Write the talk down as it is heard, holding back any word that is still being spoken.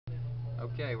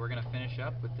Okay, we're going to finish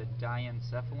up with the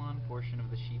Diencephalon portion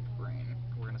of the sheep brain.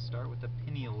 We're going to start with the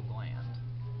pineal gland.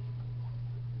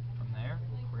 From there,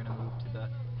 we're going to move to the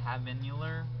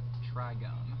Habenular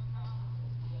Trigone.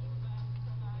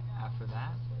 After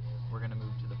that, we're going to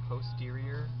move to the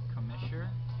Posterior Commissure,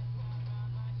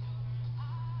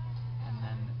 and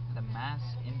then the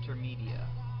Massa Intermedia.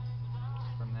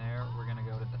 From there, we're going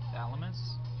to go to the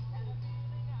Thalamus.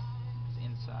 It's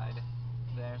inside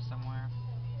there somewhere.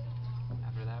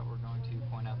 After that, we're going to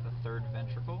point out the third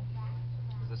ventricle.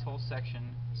 There's this whole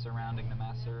section surrounding the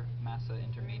Massa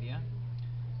Intermedia.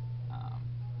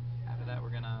 After that, we're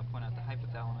going to point out the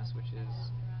hypothalamus, which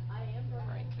is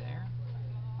right there.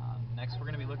 Next, we're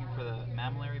going to be looking for the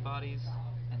mammillary bodies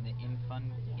and the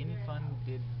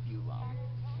Infundibulum,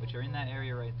 which are in that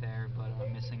area right there, but are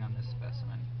missing on this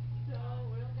specimen.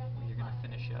 You're going to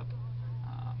finish up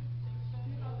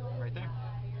right there.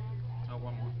 Oh,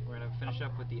 one more. We're going to finish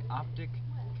up with the optic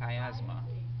chiasma.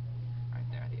 Right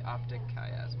there, the optic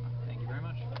chiasma. Thank you.